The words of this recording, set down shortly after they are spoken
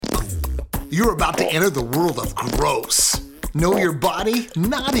You're about to enter the world of gross. Know your body?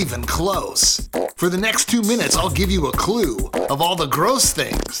 Not even close. For the next 2 minutes, I'll give you a clue of all the gross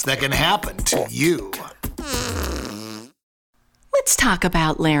things that can happen to you. Let's talk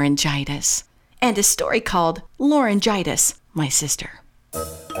about laryngitis and a story called Laryngitis, My Sister.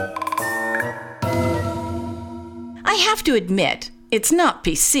 I have to admit, it's not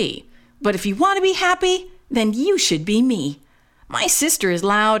PC, but if you want to be happy, then you should be me. My sister is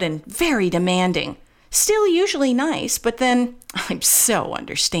loud and very demanding. Still usually nice, but then I'm so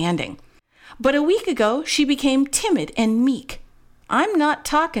understanding. But a week ago, she became timid and meek. I'm not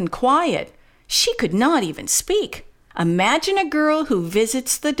talking quiet. She could not even speak. Imagine a girl who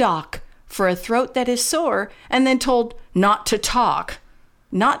visits the doc for a throat that is sore and then told not to talk.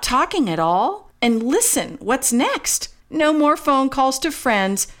 Not talking at all? And listen, what's next? No more phone calls to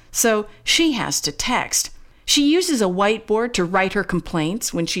friends, so she has to text. She uses a whiteboard to write her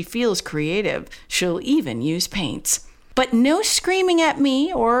complaints. When she feels creative, she'll even use paints. But no screaming at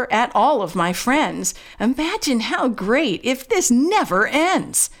me or at all of my friends. Imagine how great if this never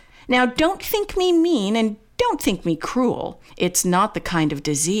ends. Now, don't think me mean and don't think me cruel. It's not the kind of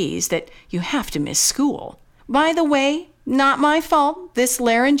disease that you have to miss school. By the way, not my fault, this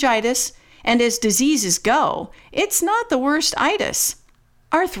laryngitis. And as diseases go, it's not the worst itis.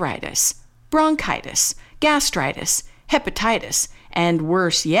 Arthritis, bronchitis, gastritis, hepatitis, and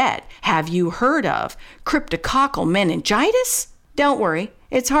worse yet, have you heard of cryptococcal meningitis? Don't worry,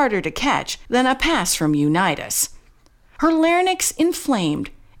 it's harder to catch than a pass from unitis. Her larynx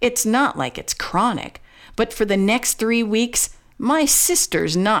inflamed. It's not like it's chronic, but for the next 3 weeks, my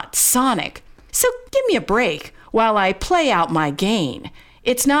sister's not sonic. So give me a break while I play out my gain.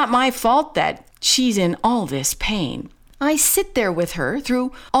 It's not my fault that she's in all this pain. I sit there with her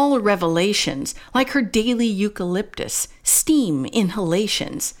through all revelations, like her daily eucalyptus, steam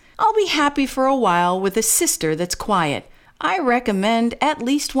inhalations. I'll be happy for a while with a sister that's quiet. I recommend at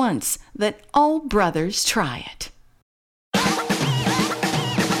least once that all brothers try it.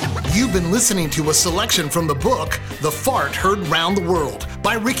 You've been listening to a selection from the book, The Fart Heard Round the World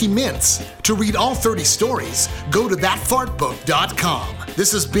by Ricky Mintz. To read all 30 stories, go to thatfartbook.com.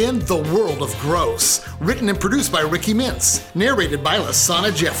 This has been The World of Gross, written and produced by Ricky Mintz, narrated by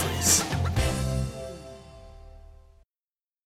Lasana Jeffries.